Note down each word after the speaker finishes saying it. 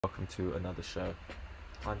Welcome to another show.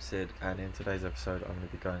 I'm Sid, and in today's episode, I'm going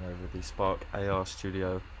to be going over the Spark AR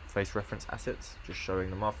Studio face reference assets, just showing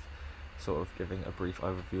them off, sort of giving a brief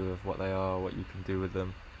overview of what they are, what you can do with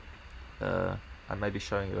them, and maybe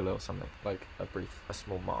showing you a little something like a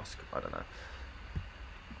small mask. I don't know.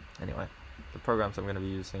 Anyway, the programs I'm going to be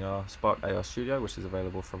using are Spark AR Studio, which is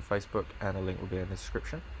available from Facebook, and a link will be in the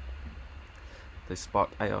description. The Spark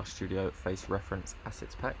AR Studio Face Reference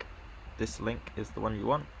Assets Pack. This link is the one you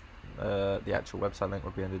want. The actual website link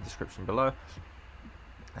will be in the description below,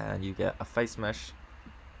 and you get a face mesh,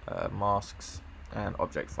 masks, and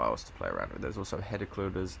object files to play around with. There's also head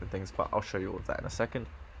occluders and things, but I'll show you all of that in a second.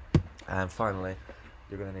 And finally,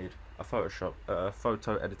 you're going to need a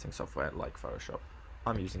photo editing software like Photoshop.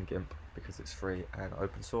 I'm using GIMP because it's free and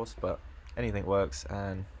open source, but anything works,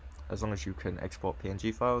 and as long as you can export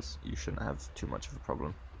PNG files, you shouldn't have too much of a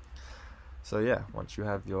problem. So yeah, once you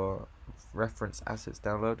have your reference assets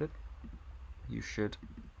downloaded, you should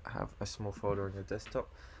have a small folder on your desktop.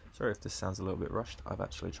 Sorry if this sounds a little bit rushed. I've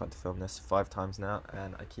actually tried to film this 5 times now,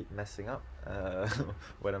 and I keep messing up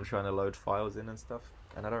when I'm trying to load files in and stuff,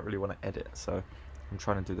 and I don't really want to edit, so I'm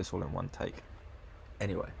trying to do this all in one take.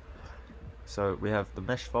 Anyway, so we have the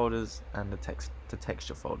mesh folders and the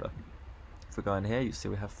texture folder. If we go in here, you see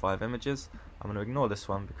we have 5 images. I'm going to ignore this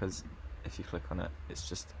one because if you click on it, it's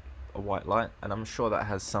just a white light, and I'm sure that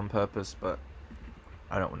has some purpose, but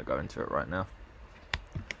I don't want to go into it right now.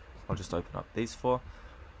 I'll just open up these 4.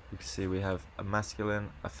 You can see we have a masculine,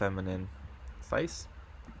 a feminine face,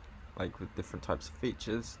 like with different types of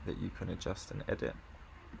features that you can adjust and edit.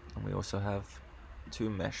 And we also have 2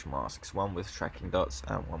 mesh masks, one with tracking dots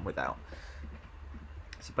and one without.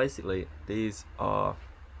 So basically, these are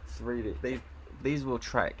 3D. These will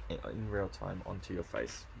track in real time onto your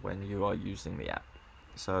face when you are using the app.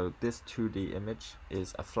 So this 2D image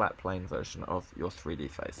is a flat plane version of your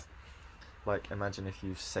 3D face. Like, imagine if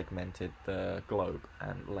you segmented the globe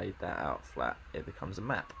and laid that out flat, it becomes a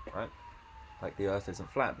map, right? Like, the Earth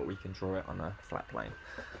isn't flat, but we can draw it on a flat plane.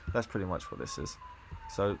 That's pretty much what this is.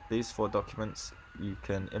 So these 4 documents, you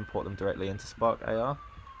can import them directly into Spark AR,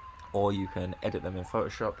 or you can edit them in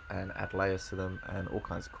Photoshop and add layers to them and all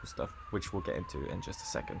kinds of cool stuff, which we'll get into in just a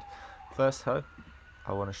second. First, though,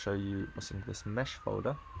 I want to show you what's in this mesh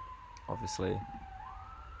folder. Obviously,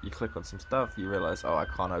 you click on some stuff, you realize, oh, I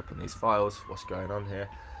can't open these files, what's going on here?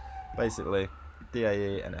 Basically,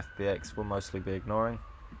 DAE and FBX will mostly be ignoring.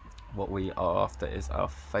 What we are after is our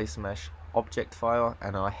face mesh object file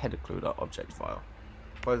and our head occluder object file.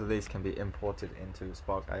 Both of these can be imported into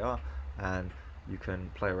Spark AR, and you can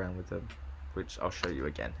play around with them, which I'll show you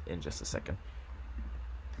again in just a second.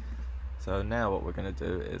 So now what we're going to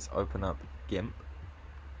do is open up GIMP,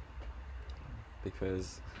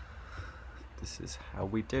 because this is how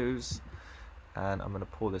we do's, and I'm going to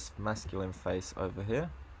pull this masculine face over here,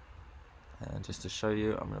 and just to show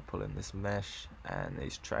you, I'm going to pull in this mesh and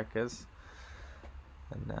these trackers,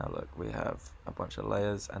 and now look, we have a bunch of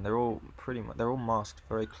layers, and they're all masked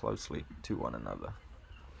very closely to one another.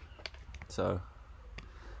 So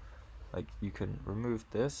like, you can remove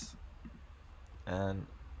this and,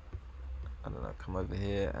 I don't know, come over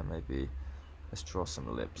here and maybe let's draw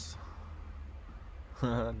some lips.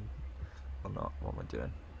 Or not, what am I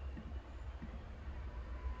doing?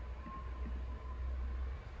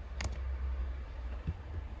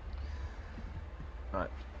 Right,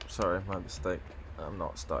 sorry, my mistake. I'm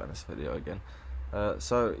not starting this video again.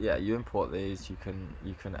 So yeah, you import these, you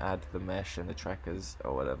can add the mesh and the trackers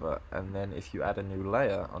or whatever, and then if you add a new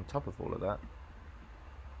layer on top of all of that,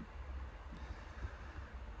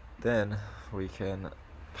 then we can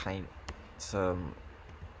paint some,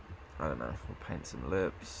 I don't know, we'll paint some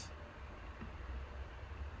lips.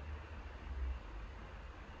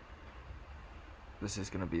 This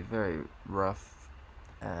is going to be very rough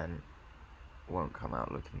and won't come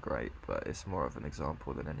out looking great, but it's more of an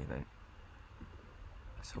example than anything.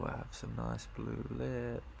 So I have some nice blue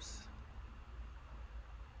lips.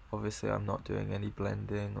 Obviously I'm not doing any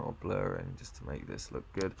blending or blurring just to make this look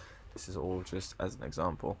good. This is all just as an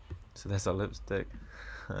example. So there's our lipstick.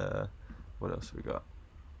 What else we got?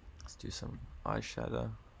 Let's do some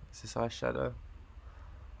eyeshadow. Is this eyeshadow?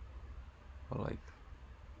 Or like,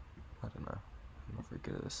 I don't know. I'm not very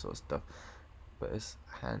good at this sort of stuff, but it's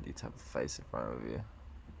handy to have a face in front of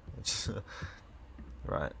you.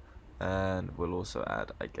 Right, and we'll also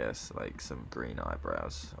add, I guess, like some green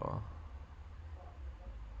eyebrows, or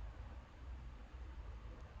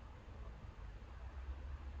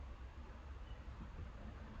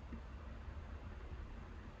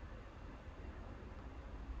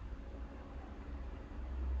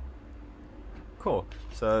Cool.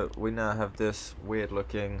 So we now have this weird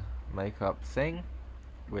looking makeup thing,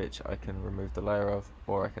 which I can remove the layer of,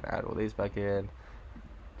 or I can add all these back in.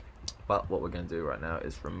 But what we're going to do right now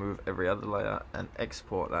is remove every other layer and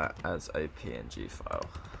export that as a PNG file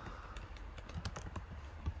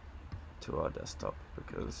to our desktop,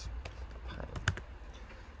 because pain.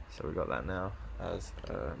 So we got that now as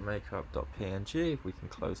makeup.png. We can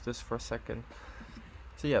close this for a second.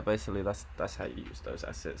 So yeah, basically that's how you use those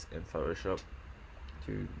assets in Photoshop,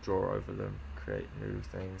 to draw over them, create new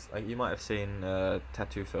things. Like you might have seen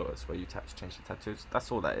tattoo filters where you tap to change the tattoos.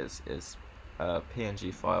 That's all that is a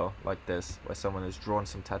PNG file like this, where someone has drawn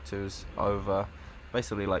some tattoos over,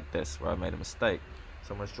 basically like this, where I made a mistake.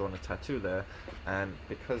 Someone's drawn a tattoo there, and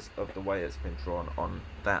because of the way it's been drawn on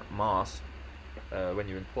that mask, when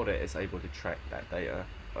you import it, it's able to track that data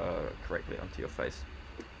correctly onto your face.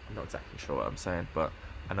 I'm not exactly sure what I'm saying, but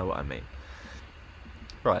I know what I mean.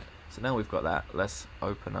 Right, so now we've got that, let's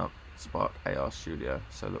open up Spark AR Studio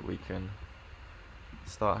so that we can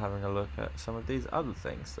start having a look at some of these other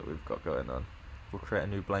things that we've got going on. We'll create a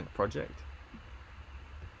new blank project,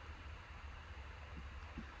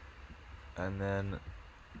 and then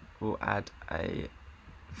we'll add a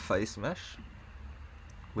face mesh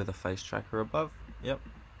with a face tracker above. Yep.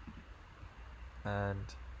 And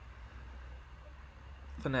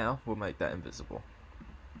for now we'll make that invisible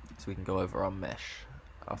so we can go over our mesh,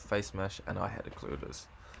 our face mesh and our head occluders.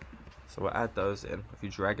 So we'll add those in. If you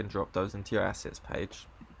drag and drop those into your assets page,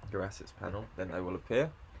 your assets panel, then they will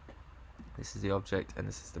appear. This is the object and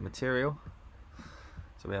this is the material.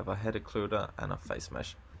 So we have our head occluder and our face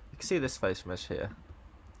mesh. You can see this face mesh here,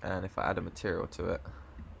 and if I add a material to it,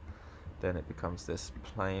 then it becomes this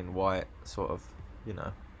plain white sort of, you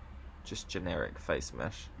know, just generic face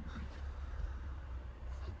mesh.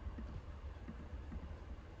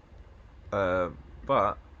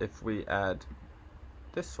 But if we add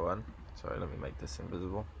this one, sorry, let me make this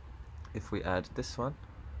invisible. If we add this one,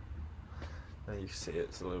 then you see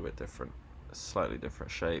it's a little bit different, a slightly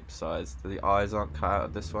different shape, size. The eyes aren't cut out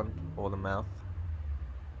of this one, or the mouth,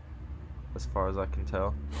 as far as I can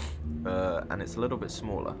tell. And it's a little bit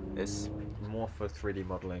smaller. It's more for 3D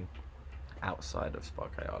modeling outside of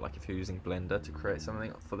Spark AR. Like if you're using Blender to create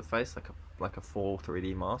something for the face, like a full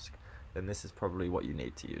 3D mask, then this is probably what you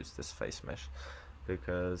need to use, this face mesh,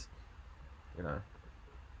 because, you know,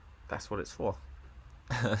 that's what it's for.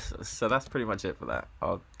 So that's pretty much it for that.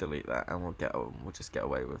 I'll delete that, and we'll just get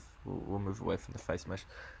away with, we'll move away from the face mesh.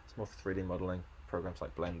 It's more for 3D modeling programs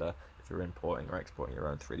like Blender. If you're importing or exporting your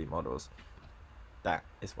own 3D models, that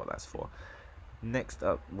is what that's for. Next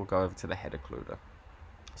up, we'll go over to the head occluder.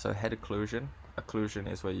 So head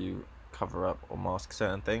occlusion is where you cover up or mask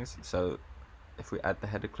certain things. So if we add the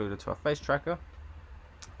head occluder to our face tracker,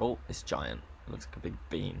 oh, it's giant. It looks like a big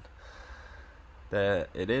bean. There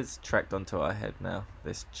it is, tracked onto our head now,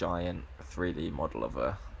 this giant 3D model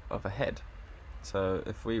of a head. So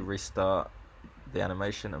if we restart the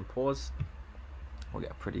animation and pause, we'll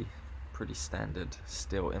get a pretty standard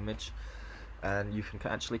still image, and you can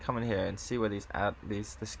actually come in here and see where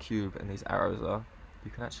this cube and these arrows are.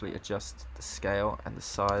 You can actually adjust the scale and the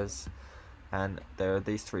size, and there are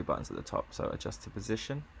these 3 buttons at the top. So adjust to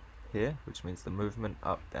position here, which means the movement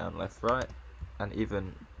up, down, left, right, and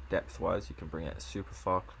even depth wise you can bring it super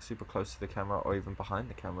close to the camera, or even behind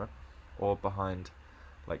the camera, or behind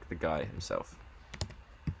like the guy himself.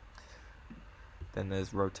 Then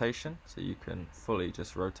there's rotation, so you can fully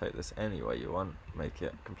just rotate this any way you want, make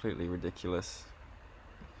it completely ridiculous,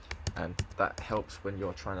 and that helps when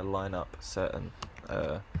you're trying to line up certain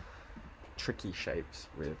tricky shapes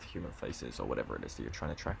with human faces or whatever it is that you're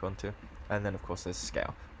trying to track onto. And then of course there's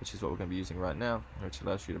scale, which is what we're going to be using right now, which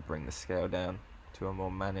allows you to bring the scale down to a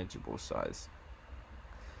more manageable size.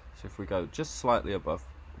 So if we go just slightly above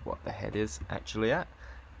what the head is actually at,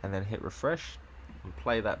 and then hit refresh and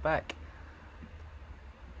play that back,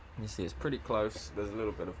 you see it's pretty close. There's a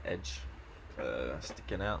little bit of edge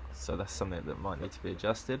sticking out, so that's something that might need to be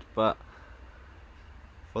adjusted, but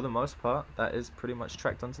for the most part that is pretty much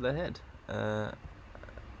tracked onto the head. I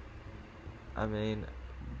mean,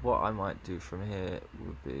 what I might do from here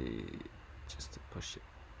would be just to push it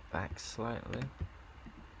back slightly.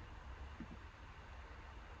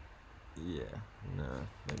 Yeah, no,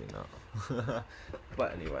 maybe not.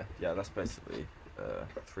 But anyway, yeah, that's basically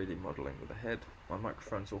 3D modeling with the head. My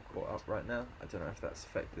microphone's all caught up right now. I don't know if that's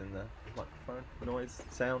affecting the microphone noise,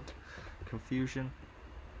 sound, confusion.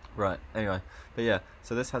 Right, anyway, but yeah,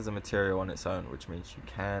 so this has a material on its own, which means you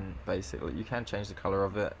can change the color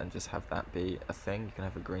of it and just have that be a thing. You can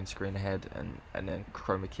have a green screen head and then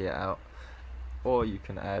chroma key it out, or you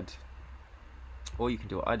can add Or you can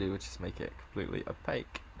do what I do, which is make it completely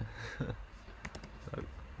opaque.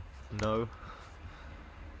 No.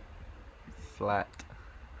 Flat.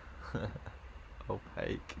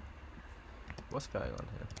 Opaque. What's going on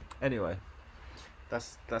here? Anyway,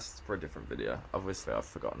 that's for a different video. Obviously I've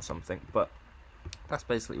forgotten something, but that's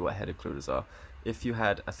basically what head occluders are. If you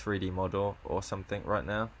had a 3D model or something right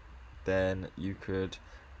now, then you could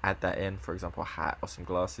add that in, for example a hat or some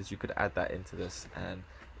glasses. You could add that into this and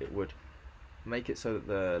it would make it so that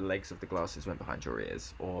the legs of the glasses went behind your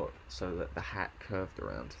ears, or so that the hat curved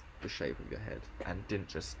around the shape of your head and didn't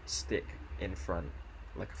just stick in front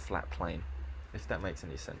like a flat plane, if that makes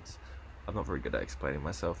any sense. I'm not very good at explaining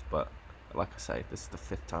myself, but like I say, this is the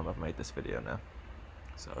 5th time I've made this video now,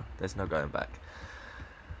 so there's no going back.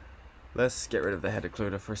 Let's get rid of the head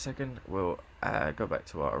occluder for a second. We'll go back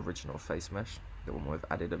to our original face mesh, the one we've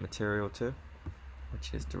added a material to,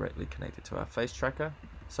 which is directly connected to our face tracker.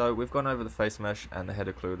 So we've gone over the face mesh and the head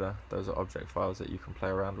occluder. Those are object files that you can play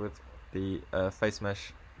around with. The face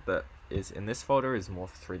mesh that is in this folder is more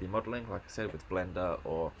for 3D modeling, like I said, with Blender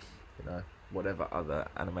or whatever other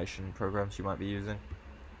animation programs you might be using.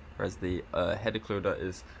 Whereas the head occluder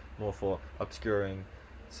is more for obscuring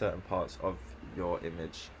certain parts of your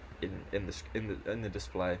image in the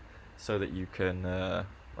display, so that you can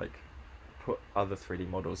like put other 3D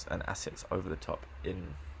models and assets over the top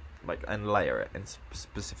and layer it in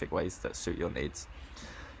specific ways that suit your needs.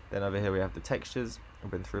 Then over here we have the textures.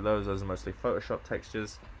 I've been through those. Those are mostly Photoshop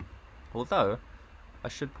textures, although I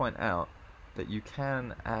should point out that you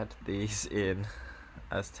can add these in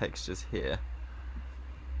as textures here.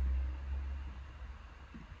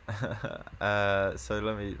 So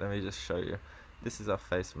let me just show you. This is our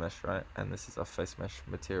face mesh, right? And this is our face mesh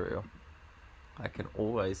material. I can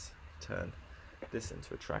always turn this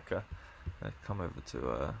into a tracker. Come over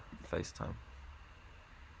to FaceTime.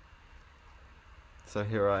 So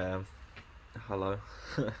here I am, hello,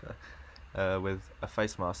 with a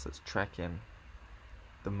face mask that's tracking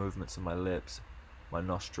the movements of my lips, my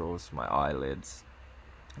nostrils, my eyelids,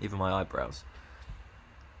 even my eyebrows.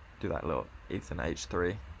 Do that little Ethan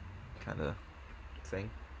H3 kind of thing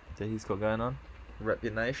that he's got going on. Rep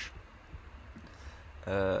your niche.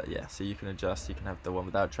 Yeah, so you can adjust. You can have the one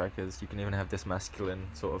without trackers. You can even have this masculine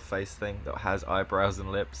sort of face thing that has eyebrows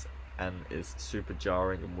and lips and is super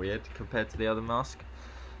jarring and weird compared to the other mask.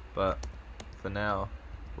 But for now,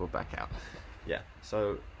 we'll back out. Yeah,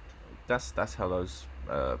 so that's how those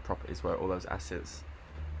properties work, all those assets.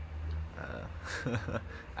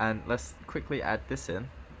 And let's quickly add this in,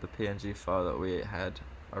 the PNG file that we had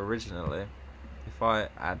originally. If I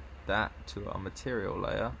add that to our material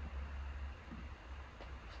layer,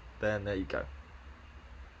 then there you go.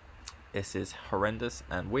 This is horrendous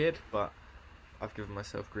and weird, but I've given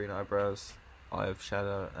myself green eyebrows, eye of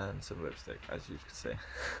shadow, and some lipstick, as you can see.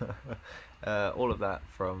 All of that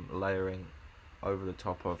from layering over the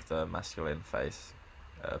top of the masculine face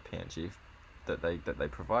PNG that they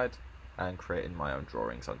provide, and creating my own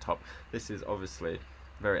drawings on top. This is obviously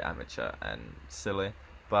very amateur and silly,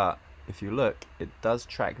 but if you look, it does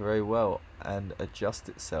track very well and adjust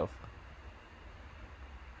itself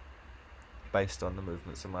based on the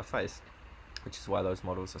movements of my face, which is why those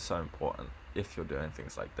models are so important if you're doing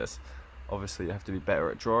things like this. Obviously you have to be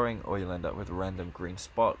better at drawing, or you'll end up with random green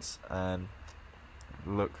spots and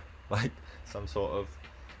look like some sort of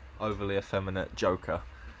overly effeminate Joker.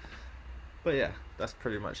 But yeah, that's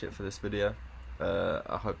pretty much it for this video.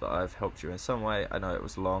 I hope that I've helped you in some way. I know it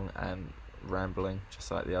was long and rambling, just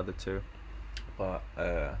like the other two, but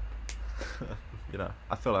I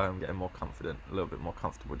feel like I'm getting more confident, a little bit more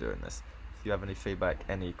comfortable doing this. If you have any feedback,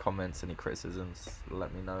 any comments, any criticisms,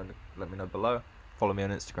 let me know below. Follow me on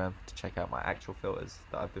Instagram to check out my actual filters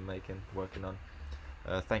that I've been working on.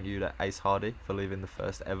 Thank you to Ace Hardy for leaving the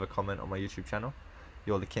first ever comment on my YouTube channel.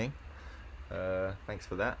 You're the king. Thanks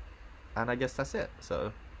for that. And I guess that's it.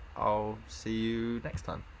 So I'll see you next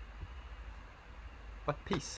time. Bye. Peace.